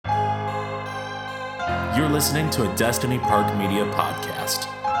You're listening to a Destiny Park Media podcast.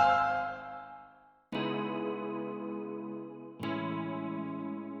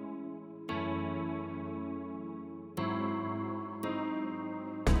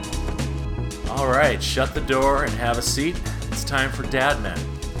 All right, shut the door and have a seat. It's time for Dad Men.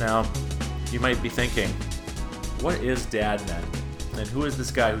 Now, you might be thinking, what is Dad Men? And who is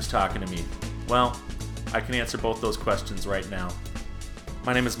this guy who's talking to me? Well, I can answer both those questions right now.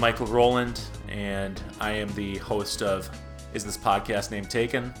 My name is Michael Rowland, and I am the host of Is This Podcast Name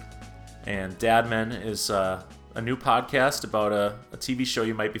Taken? And Dad Men is a new podcast about a TV show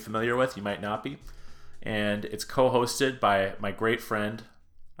you might be familiar with, you might not be. And it's co-hosted by my great friend,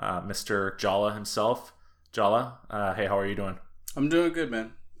 Mr. Jala himself. Jala, hey, how are you doing? I'm doing good,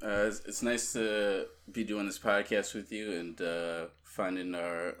 man. It's nice to be doing this podcast with you and finding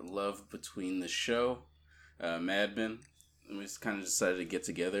our love between the show, Mad Men. And we just kind of decided to get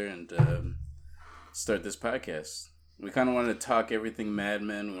together and start this podcast. We kind of wanted to talk everything Mad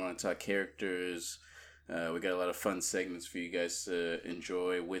Men. We want to talk characters. We got a lot of fun segments for you guys to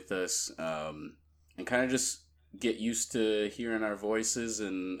enjoy with us, and kind of just get used to hearing our voices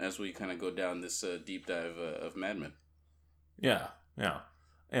and as we kind of go down this deep dive of Mad Men. Yeah.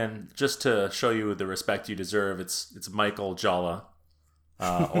 And just to show you the respect you deserve, it's Michael Jala,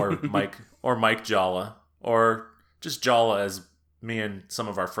 or Mike Jala, or just Jala as me and some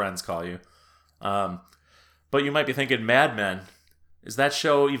of our friends call you. But you might be thinking, Mad Men, is that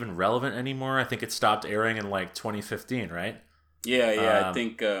show even relevant anymore? I think it stopped airing in like 2015, right? Yeah. I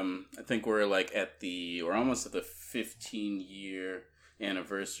think we're like we're almost at the 15-year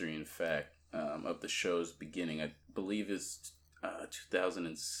anniversary, in fact, of the show's beginning. I believe it's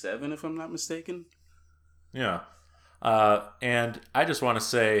 2007, if I'm not mistaken. Yeah. And I just want to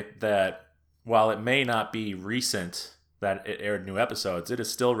say that while it may not be recent that it aired new episodes, it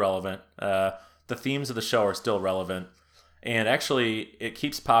is still relevant. The themes of the show are still relevant. And actually, it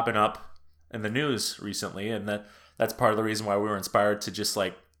keeps popping up in the news recently, and that's part of the reason why we were inspired to just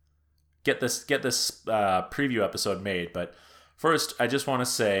like get this preview episode made. But first, I just want to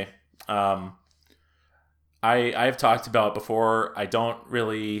say, I've talked about before, I don't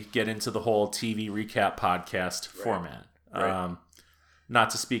really get into the whole TV recap podcast format. Right.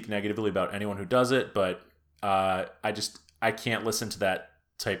 Not to speak negatively about anyone who does it, but I can't listen to that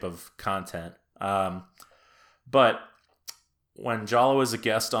type of content. But when Jala was a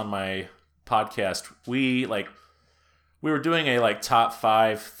guest on my podcast, we were doing a like top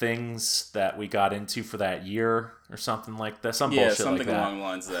 5 things that we got into for that year or something like that. Bullshit something like that. along the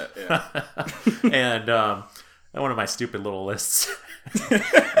lines of that. Yeah. and one of my stupid little lists.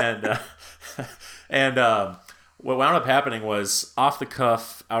 and what wound up happening was, off the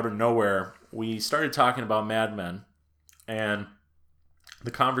cuff, out of nowhere, we started talking about Mad Men, and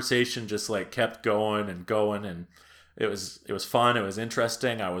the conversation just like kept going, and it was fun. It was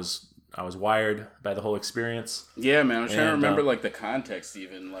interesting. I was wired by the whole experience. Yeah, man. I'm trying to remember like the context,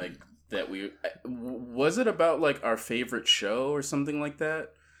 even like that. Was it about like our favorite show or something like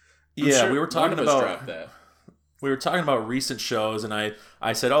that? We were talking about that. We were talking about recent shows, and I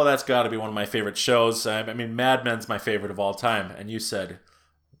said, oh, that's got to be one of my favorite shows. I mean, Mad Men's my favorite of all time. And you said,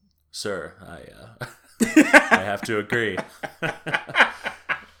 sir, I have to agree.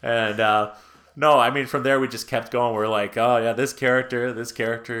 And no, I mean, from there we just kept going. We're like, oh yeah, this character,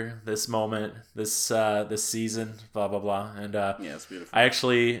 this moment, this season, blah blah blah. And yeah, it's beautiful. I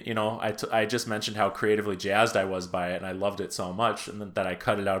actually, I just mentioned how creatively jazzed I was by it, and I loved it so much, and that I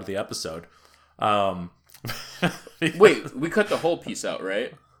cut it out of the episode. Wait, we cut the whole piece out,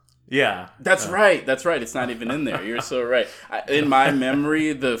 right? Yeah, that's right. It's not even in there. You're so right. In my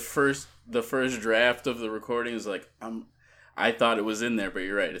memory, the first draft of the recording is like, I thought it was in there, but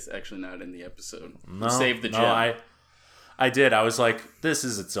you're right. It's actually not in the episode. No, you saved the gem. No, I did. I was like, this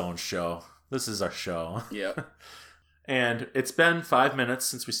is its own show. This is our show. Yeah. And it's been 5 minutes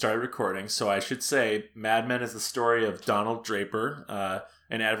since we started recording, so I should say Mad Men is the story of Donald Draper,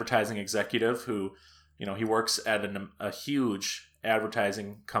 an advertising executive who, he works at a huge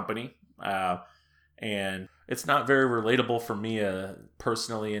advertising company, and it's not very relatable for me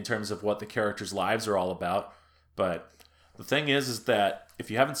personally in terms of what the characters' lives are all about. But the thing is that if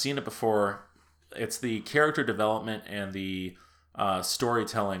you haven't seen it before, it's the character development and the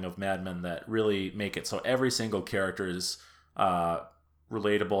storytelling of Mad Men that really make it so every single character is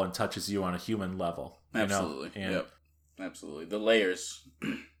relatable and touches you on a human level. Absolutely. Yep. Absolutely. The layers.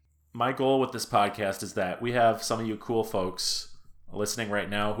 My goal with this podcast is that we have some of you cool folks listening right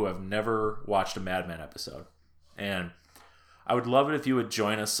now who have never watched a Mad Men episode. And I would love it if you would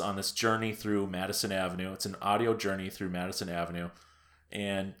join us on this journey through Madison Avenue. It's an audio journey through Madison Avenue,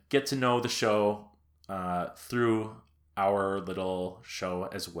 and get to know the show through our little show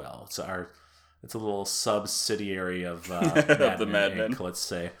as well. It's a little subsidiary of the Mad Men, Inc., let's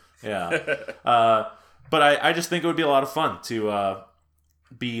say. Yeah. But I just think it would be a lot of fun to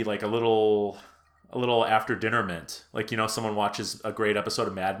be like a little after dinner mint. Like, someone watches a great episode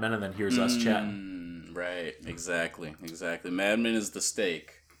of Mad Men and then hears us chatting. Right. Exactly. Mad Men is the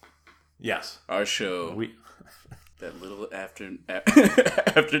steak. Yes. Our show. That little after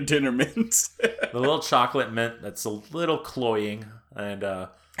dinner mint. The little chocolate mint that's a little cloying and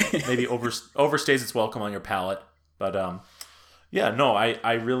maybe overstays its welcome on your palate. But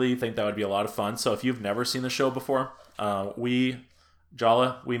I really think that would be a lot of fun. So if you've never seen the show before, we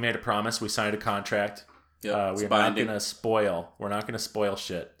made a promise. We signed a contract. Yep, we're not going to spoil. We're not going to spoil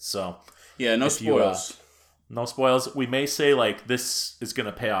shit. So yeah, no spoils. No spoils. We may say like this is going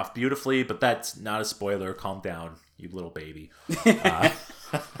to pay off beautifully, but that's not a spoiler. Calm down, you little baby.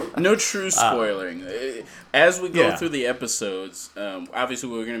 No true spoiling. As we go through the episodes, obviously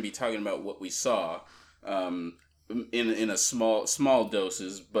we're going to be talking about what we saw in a small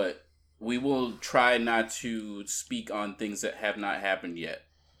doses, but we will try not to speak on things that have not happened yet.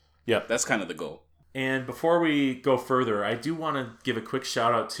 Yep. That's kind of the goal. And before we go further, I do want to give a quick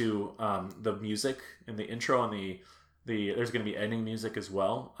shout out to the music in the intro and the there's going to be ending music as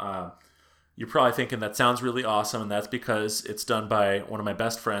well. You're probably thinking that sounds really awesome, and that's because it's done by one of my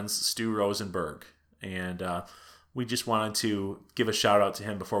best friends, Stu Rosenberg. And we just wanted to give a shout out to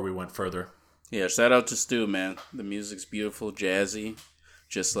him before we went further. Yeah, shout out to Stu, man. The music's beautiful, jazzy,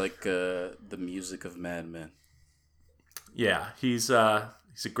 just like the music of Mad Men. Yeah, he's a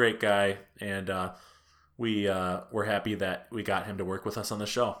great guy, and we're happy that we got him to work with us on the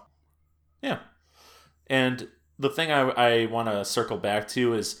show. Yeah. And the thing I want to circle back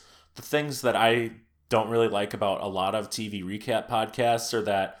to is the things that I don't really like about a lot of TV recap podcasts are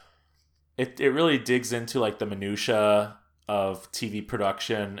that it really digs into like the minutia of TV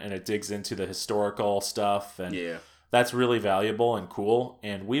production, and it digs into the historical stuff, and that's really valuable and cool.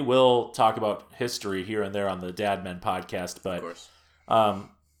 And we will talk about history here and there on the Dad Men podcast, but of course.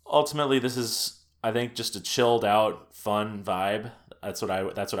 Ultimately, this is, I think, just a chilled out, fun vibe. That's what I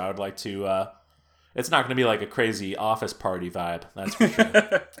would like to. It's not going to be like a crazy office party vibe. That's for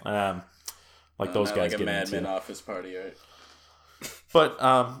sure. Like those guys like a get Mad into. Men office party, right? But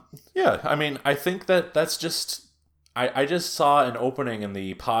I mean, I think that's just. I just saw an opening in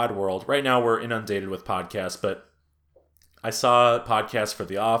the pod world. Right now, we're inundated with podcasts, but I saw podcasts for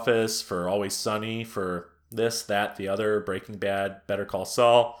The Office, for Always Sunny, for this, that, the other, Breaking Bad, Better Call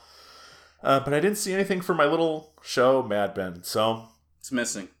Saul. But I didn't see anything for my little show, Mad Men. So it's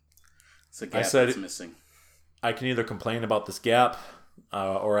missing. It's a gap that's missing. I can either complain about this gap,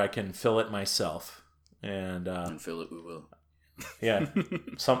 or I can fill it myself. And fill it, we will. Yeah.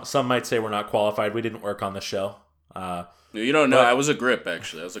 Some might say we're not qualified. We didn't work on the show. You don't know. I was a grip,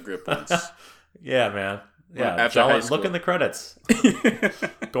 actually. I was a grip once. Yeah, man. Yeah, after high school. Look in the credits.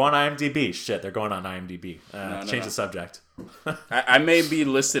 Go on IMDb. Shit, they're going on IMDb. Change the subject. I may be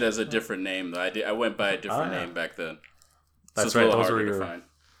listed as a different name, though. I went by a different name back then. That's right.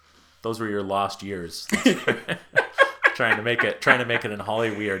 Those were your lost years. trying to make it in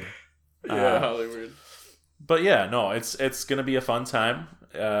Hollyweird. Yeah, Hollywood. But yeah, no, it's gonna be a fun time.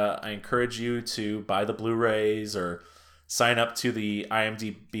 I encourage you to buy the Blu-rays or sign up to the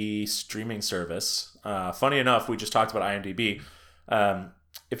IMDb streaming service. Funny enough, we just talked about IMDb.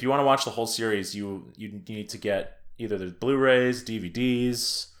 If you want to watch the whole series, you need to get either the Blu-rays,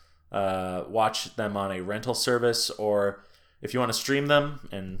 DVDs, watch them on a rental service, or if you want to stream them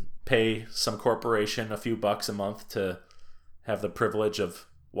and pay some corporation a few bucks a month to have the privilege of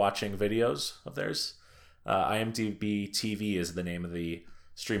watching videos of theirs. IMDb TV is the name of the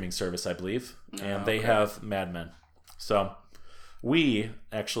streaming service, I believe, and they have Mad Men. So we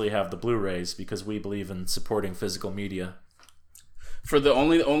actually have the Blu-rays because we believe in supporting physical media. For the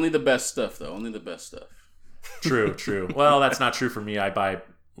only the best stuff, though. Only the best stuff. True. Well, that's not true for me.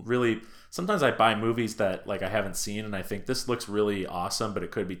 Sometimes I buy movies that like I haven't seen, and I think this looks really awesome, but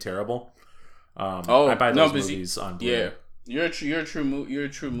it could be terrible. I buy those movies on Blu-ray. Yeah, you're a true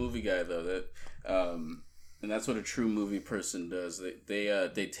movie guy though. And that's what a true movie person does.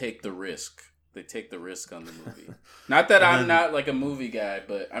 They take the risk. They take the risk on the movie. Not that I'm not like a movie guy,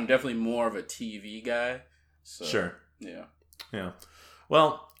 but I'm definitely more of a TV guy. So, sure. Yeah.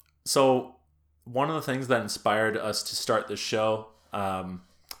 Well, so one of the things that inspired us to start the show,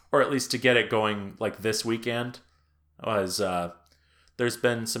 or at least to get it going like this weekend, was there's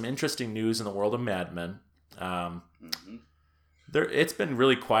been some interesting news in the world of Mad Men. It's been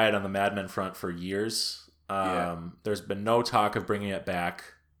really quiet on the Mad Men front for years. There's been no talk of bringing it back,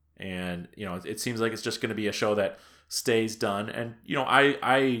 and it seems like it's just going to be a show that stays done. And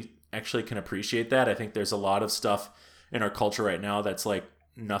I actually can appreciate that. I think there's a lot of stuff in our culture right now that's like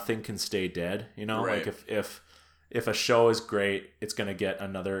nothing can stay dead. Right. Like if a show is great, it's going to get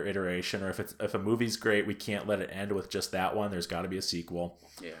another iteration, or if a movie's great, we can't let it end with just that one. There's got to be a sequel.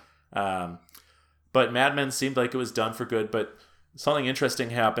 Yeah. But Mad Men seemed like it was done for good. But something interesting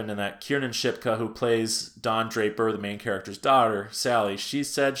happened in that Kiernan Shipka, who plays Don Draper, the main character's daughter, Sally, she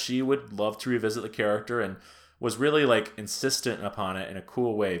said she would love to revisit the character and was really like insistent upon it in a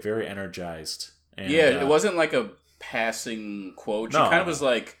cool way, very energized. And, it wasn't like a passing quote. She kind of was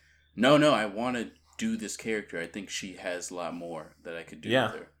like, no, I want to do this character. I think she has a lot more that I could do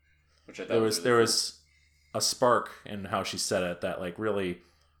with her. Which I thought there was a spark in how she said it that like really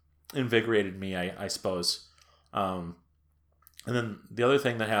invigorated me, I suppose. And then the other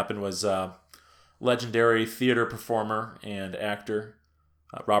thing that happened was legendary theater performer and actor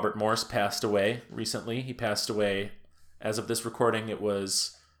Robert Morse passed away recently. He passed away, as of this recording, it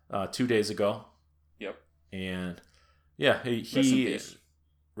was 2 days ago. Yep. And yeah, he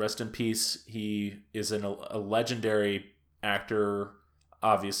rest in peace. He is a legendary actor,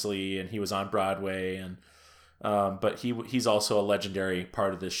 obviously, and he was on Broadway, and but he's also a legendary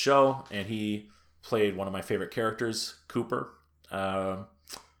part of this show, and he played one of my favorite characters, Cooper. Died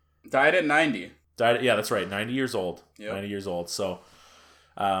at 90. Yeah, that's right, 90 years old. Yep. 90 years old. So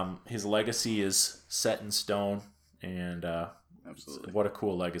his legacy is set in stone, and absolutely, what a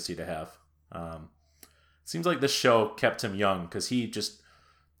cool legacy to have. Seems like this show kept him young because he just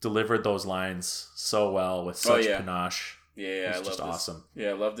delivered those lines so well with such panache. Yeah, it's I love just this. Awesome. Yeah,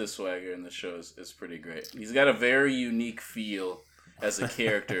 I love this swagger in the show. It's pretty great. He's got a very unique feel as a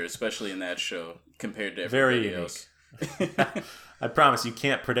character, especially in that show, compared to everybody else. I promise you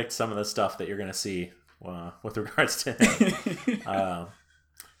can't predict some of the stuff that you're going to see with regards to him.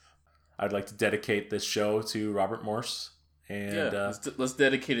 I'd like to dedicate this show to Robert Morse. And let's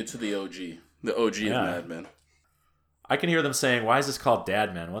dedicate it to the OG. The OG of Mad Men. I can hear them saying, why is this called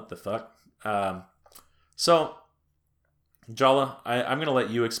Dad Men? What the fuck? So, Jala, I'm going to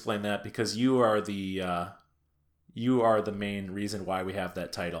let you explain that because you are the main reason why we have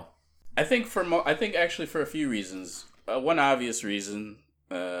that title. I think actually for a few reasons. One obvious reason,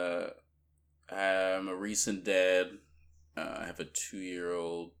 I'm a recent dad. I have a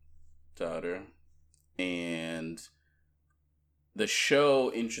 2-year-old daughter, and the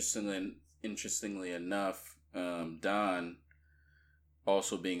show, interestingly enough, Don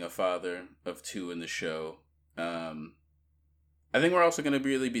also being a father of 2 in the show. I think we're also going to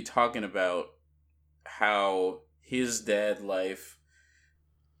really be talking about how his dad life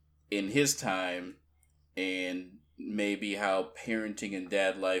in his time, and maybe how parenting and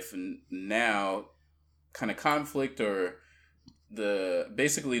dad life now kind of conflict, or the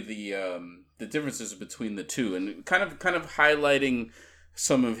differences between the two, and kind of highlighting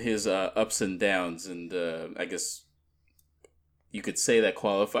some of his ups and downs. And I guess you could say that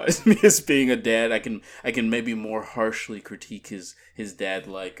qualifies me as being a dad. I can maybe more harshly critique his dad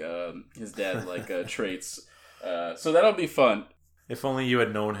like traits. So that'll be fun. If only you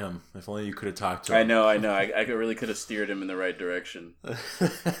had known him. If only you could have talked to him. I know. I really could have steered him in the right direction.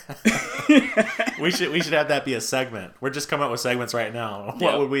 We should have that be a segment. We're just coming up with segments right now.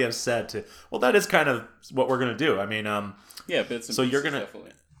 What would we have said to? Well, that is kind of what we're gonna do. I mean, bits and so pieces,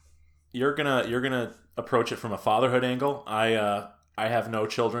 definitely. You're gonna approach it from a fatherhood angle. I have no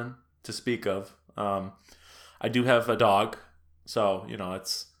children to speak of. I do have a dog, so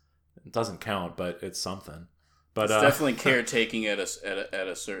it doesn't count, but it's something. But it's definitely caretaking at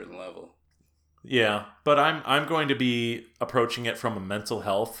a certain level. Yeah, but I'm going to be approaching it from a mental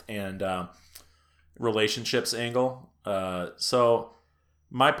health and relationships angle. So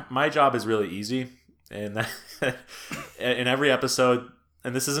my job is really easy, and in every episode,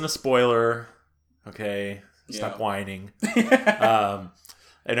 and this isn't a spoiler, okay? Stop whining. In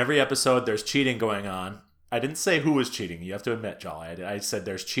every episode, there's cheating going on. I didn't say who was cheating. You have to admit, Jolly. I said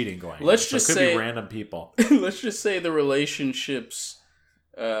there's cheating going on. Let's just say it could be random people. Let's just say the relationships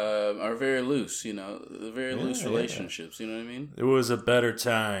are very loose. Very loose relationships. You know what I mean? It was a better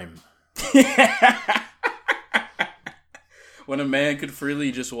time when a man could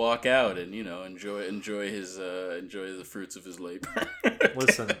freely just walk out and enjoy the fruits of his labor.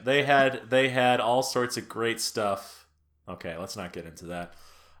 Listen, they had all sorts of great stuff. Okay, let's not get into that.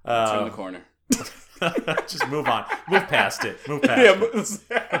 Turn the corner. Just move on. Move past it. It.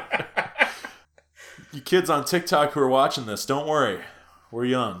 You kids on TikTok who are watching this, don't worry. We're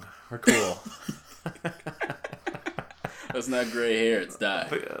young. We're cool. That's not gray hair. It's dye.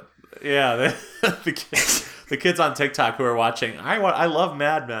 Yeah, the the kids on TikTok who are watching, I love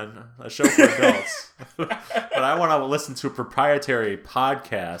Mad Men, a show for adults, but I want to listen to a proprietary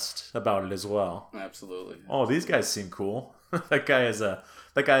podcast about it as well. Absolutely. Oh, these guys seem cool. That guy has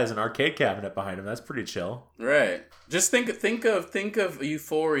an arcade cabinet behind him. That's pretty chill. Right. Just think of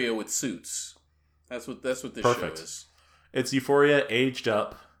Euphoria with suits. That's what this Perfect. show is. It's Euphoria aged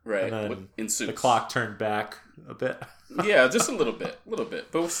up. Right. And then In suits. the clock turned back a bit. Yeah, just a little bit.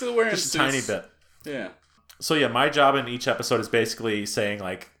 But we're still wearing Just suits. a tiny bit. Yeah. So yeah, my job in each episode is basically saying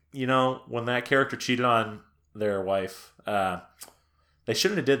like, when that character cheated on their wife, they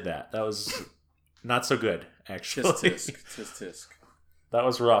shouldn't have did that. That was not so good, actually. Tisk. That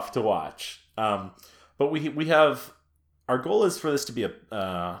was rough to watch. But we have, our goal is for this to be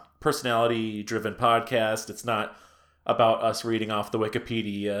a personality-driven podcast. It's not about us reading off the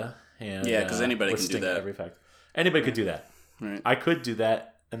Wikipedia and because anybody can do that. Every fact. Anybody could do that. Right. I could do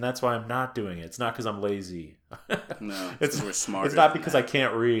that, and that's why I'm not doing it. It's not because I'm lazy. No, it's we're smart. It's not because I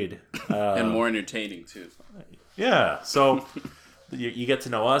can't read. And more entertaining too. Yeah. So you get to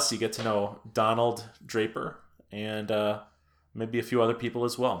know us. You get to know Donald Draper, and maybe a few other people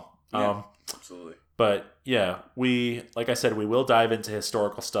as well. Yeah, absolutely. But yeah, like I said, we will dive into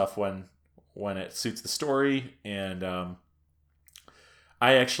historical stuff when it suits the story. And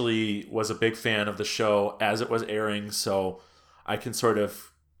I actually was a big fan of the show as it was airing, so I can sort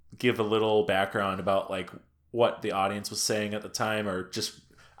of give a little background about like what the audience was saying at the time, or just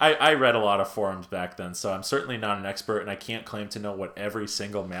I read a lot of forums back then, so I'm certainly not an expert, and I can't claim to know what every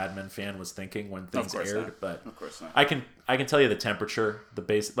single Mad Men fan was thinking when things aired. Not. But of course not. I can tell you the temperature, the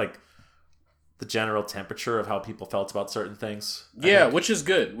general temperature of how people felt about certain things. Yeah, which is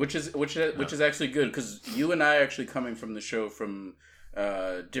good. Which is actually good, because you and I are actually coming from the show from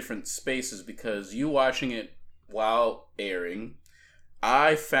different spaces, because you watching it while airing,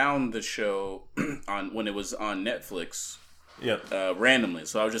 I found the show when it was on Netflix. Yep. Randomly.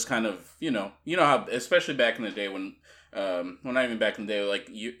 So I was just kind of, how, especially back in the day when not even back in the day, like,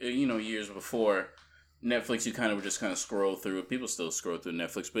 years before Netflix, you kind of would just kind of scroll through it. People still scroll through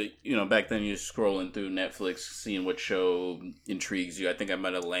Netflix, but, back then you're scrolling through Netflix, seeing what show intrigues you. I think I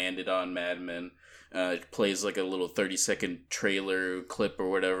might have landed on Mad Men. It plays like a little 30-second trailer clip or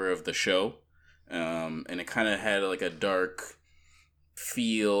whatever of the show. And it kind of had like a dark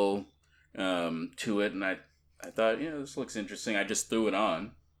feel to it, and I thought, this looks interesting. I just threw it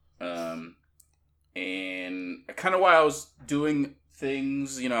on. And kind of while I was doing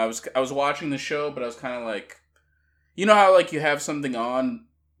things, I was watching the show, but I was kind of like, how like you have something on,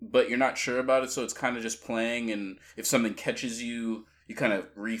 but you're not sure about it, so it's kind of just playing, and if something catches you, you kind of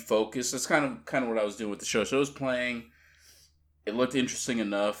refocus. That's kind of what I was doing with the show. So it was playing. It looked interesting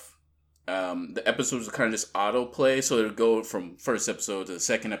enough. The episodes would kind of just autoplay, so it would go from first episode to the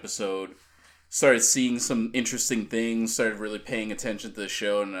second episode. Started seeing some interesting things, started really paying attention to the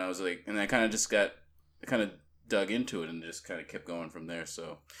show, and I was like, and I kind of just dug into it and just kind of kept going from there.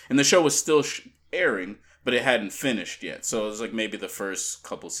 So, and the show was still airing, but it hadn't finished yet. So it was like maybe the first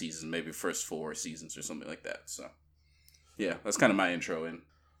couple seasons, maybe first 4 seasons or something like that. So, yeah, that's kind of my intro in.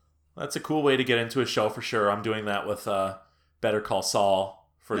 That's a cool way to get into a show for sure. I'm doing that with Better Call Saul,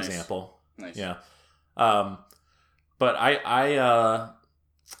 for example. Nice. Yeah. But I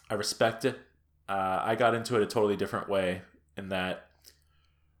respect it. I got into it a totally different way in that.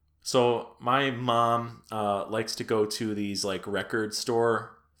 So my mom likes to go to these like record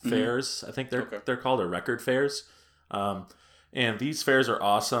store fairs. I think they're called, or record fairs. And these fairs are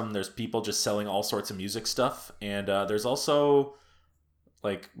awesome. There's people just selling all sorts of music stuff, and there's also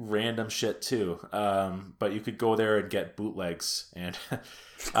like random shit too. But you could go there and get bootlegs, and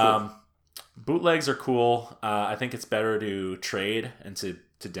Cool. Bootlegs are cool. I think it's better to trade and to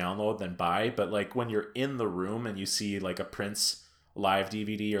download than buy. But like when you're in the room and you see like a Prince live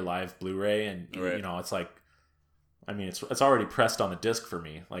DVD or live Blu-ray, and Right. It's like, I mean, it's already pressed on the disc for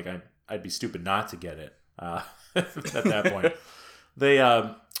me. Like I'd be stupid not to get it at that point.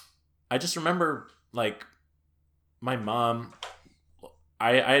 I just remember like my mom.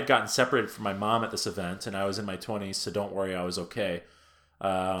 I had gotten separated from my mom at this event, and I was in my 20s, so don't worry, I was okay.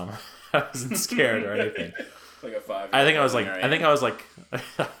 I wasn't scared or anything. Like a 5. I think I was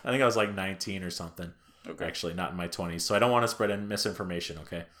like 19 or something. Okay. Actually, not in my 20s, so I don't want to spread any misinformation.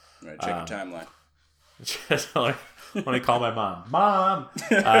 Okay. Right. Check your timeline. Just let me call my mom.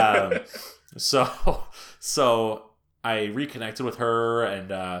 So I reconnected with her,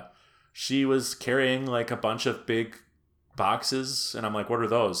 and she was carrying like a bunch of big boxes, and I'm like, "What are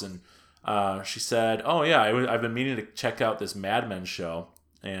those?" And she said, "Oh yeah, I've been meaning to check out this Mad Men show,"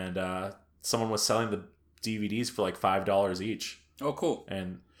 and someone was selling the DVDs for like $5 each. Oh, cool.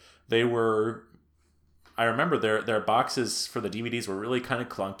 And they were, I remember their boxes for the DVDs were really kind of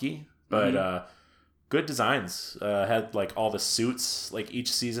clunky, but good designs. Had like all the suits. Like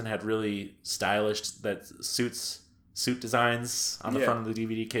each season had really stylish suit designs on the front of the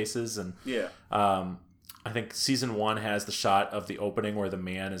DVD cases, and I think season 1 has the shot of the opening where the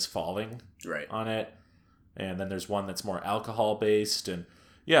man is falling on it, and then there's one that's more alcohol based, and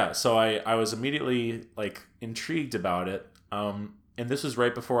so I was immediately like intrigued about it. And this was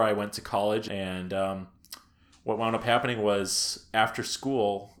right before I went to college, and what wound up happening was after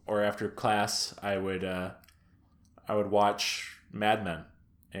school or after class, I would watch Mad Men,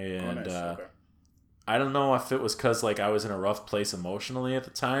 and I don't know if it was because like I was in a rough place emotionally at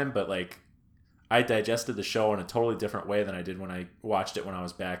the time, but like I digested the show in a totally different way than I did when I watched it when I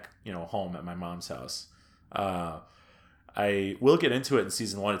was back, home at my mom's house. I will get into it in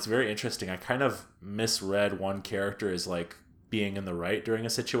season 1. It's very interesting. I kind of misread one character as like being in the right during a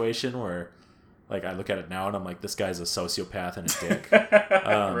situation where like I look at it now and I'm like, this guy's a sociopath and a dick.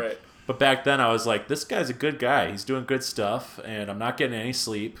 Right. But back then I was like, this guy's a good guy. He's doing good stuff and I'm not getting any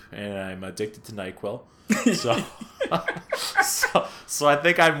sleep and I'm addicted to NyQuil. So I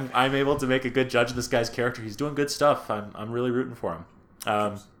think I'm able to make a good judge of this guy's character. He's doing good stuff. I'm really rooting for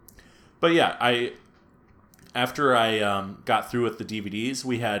him. But yeah, after I got through with the DVDs,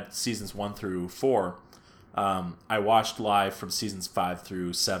 we had seasons 1 through 4. I watched live from seasons 5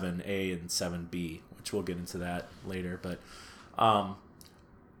 through 7A and 7B, which we'll get into that later. But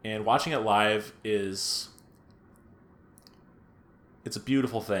and watching it live it's a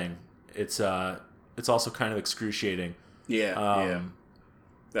beautiful thing. It's also kind of excruciating. That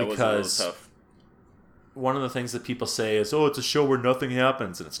was a little tough. One of the things that people say is, "Oh, it's a show where nothing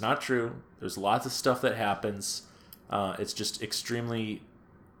happens," and it's not true. There's lots of stuff that happens. It's just extremely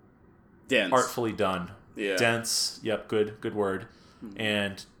dense, artfully done. Yeah. Dense. Yep. Good word. Mm-hmm.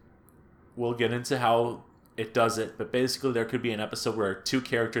 And we'll get into how it does it. But basically, there could be an episode where 2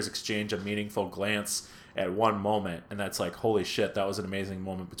 characters exchange a meaningful glance at one moment, and that's like, holy shit, that was an amazing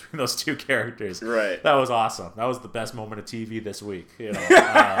moment between those 2 characters. Right. That was awesome. That was the best moment of TV this week.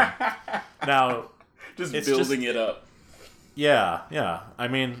 Now, just building it up. Yeah. I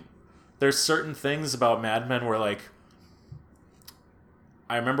mean, there's certain things about Mad Men where like,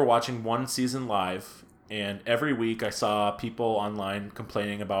 I remember watching one season live, and every week I saw people online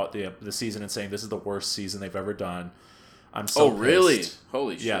complaining about the season and saying this is the worst season they've ever done. I'm so pissed. Really?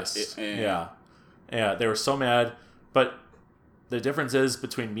 Holy shit. Yes. Yeah, they were so mad. But the difference is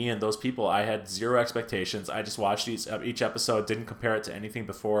between me and those people, I had zero expectations. I just watched each episode, didn't compare it to anything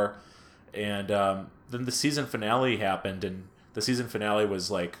before. And then the season finale happened, and the season finale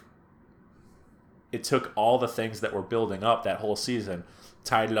was like, it took all the things that were building up that whole season,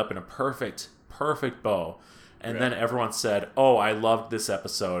 tied it up in a perfect bow. And then everyone said, oh, I loved this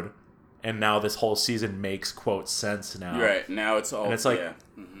episode. And now this whole season makes, quote, sense now. Right. Now it's all... And it's like... Yeah.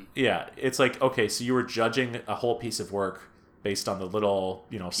 Mm-hmm. Yeah. It's like, okay, so you were judging a whole piece of work based on the little,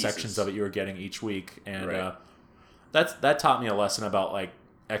 sections of it you were getting each week. And that taught me a lesson about, like,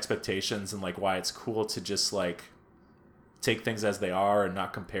 expectations and, like, why it's cool to just, like, take things as they are and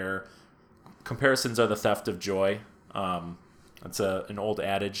not compare. Comparisons are the theft of joy. That's an old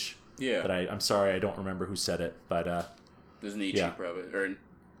adage. Yeah. That I'm sorry, I don't remember who said it, but... There's Nietzsche, probably. Or...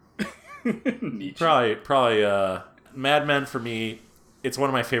 Nietzsche. Probably Mad Men for me, it's one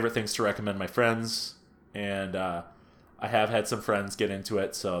of my favorite things to recommend my friends, and I have had some friends get into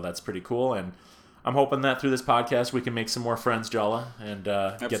it, so that's pretty cool, and I'm hoping that through this podcast we can make some more friends, Jala, and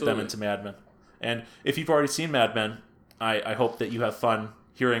get them into Mad Men. And if you've already seen Mad Men, I hope that you have fun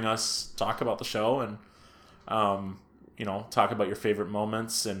hearing us talk about the show and talk about your favorite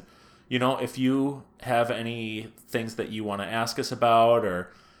moments, and if you have any things that you want to ask us about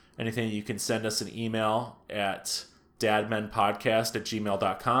or anything, you can send us an email at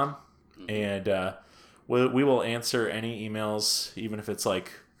dadmenpodcast@gmail.com. And we will answer any emails, even if it's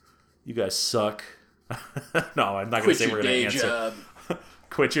like, you guys suck. No, I'm not going to say we're going to answer.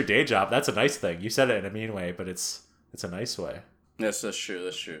 Quit your day job. That's a nice thing. You said it in a mean way, but it's a nice way. Yes, that's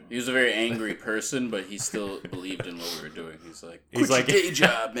true. He was a very angry person, but he still believed in what we were doing. He's like, quit your day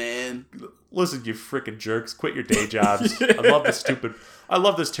job, man. Listen, you freaking jerks. Quit your day jobs. I love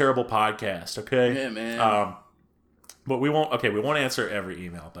this terrible podcast, okay? Yeah, man. But we won't answer every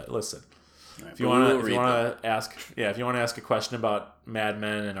email, but listen. Right, if you want to ask a question about Mad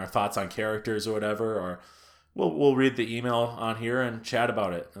Men and our thoughts on characters or whatever, or we'll read the email on here and chat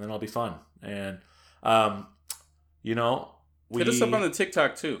about it, and then it'll be fun. And hit us up on the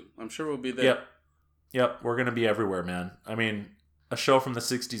TikTok too. I'm sure we'll be there. Yep. We're gonna be everywhere, man. I mean, a show from the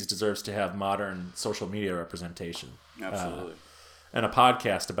 '60s deserves to have modern social media representation. Absolutely. and a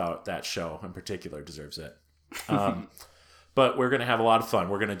podcast about that show in particular deserves it. But we're going to have a lot of fun.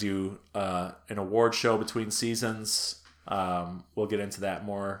 We're going to do an award show between seasons. We'll get into that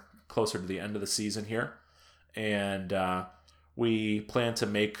more closer to the end of the season here. And we plan to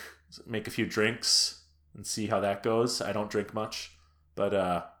make a few drinks and see how that goes. I don't drink much, but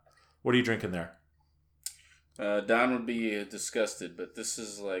what are you drinking there? Don would be disgusted, but this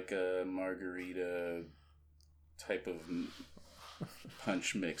is like a margarita type of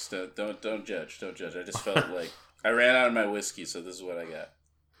punch mix. Don't judge. Don't judge. I just felt like I ran out of my whiskey, so this is what I got.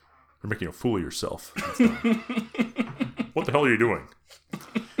 You're making a fool of yourself. What the hell are you doing?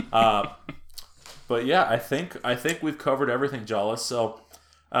 But yeah, I think we've covered everything, Jala. So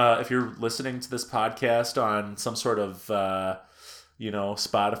if you're listening to this podcast on some sort of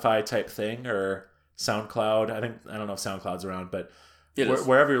Spotify type thing or SoundCloud, I don't know if SoundCloud's around, but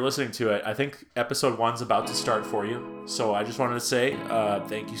wherever you're listening to it, I think episode 1's about to start for you. So I just wanted to say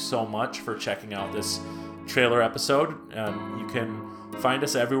thank you so much for checking out this trailer episode. You can find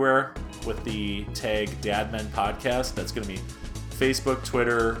us everywhere with the tag Dadmen Podcast. That's going to be Facebook,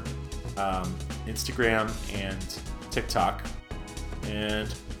 Twitter, Instagram, and TikTok.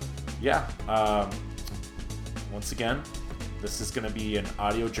 And yeah, once again, this is going to be an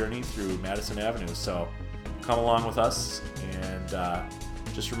audio journey through Madison Avenue. So come along with us, and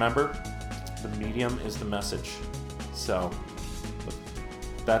just remember, the medium is the message. So with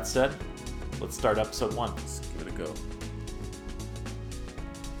that said, let's start episode 1. Let's give it a go.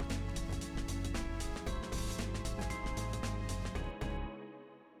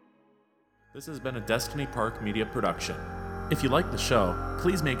 This has been a Destiny Park Media production. If you like the show,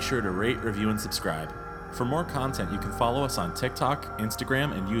 please make sure to rate, review, and subscribe. For more content, you can follow us on TikTok,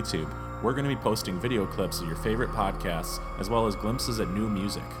 Instagram, and YouTube. We're going to be posting video clips of your favorite podcasts, as well as glimpses at new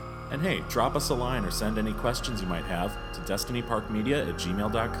music. And hey, drop us a line or send any questions you might have to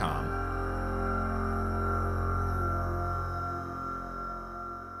destinyparkmedia@gmail.com.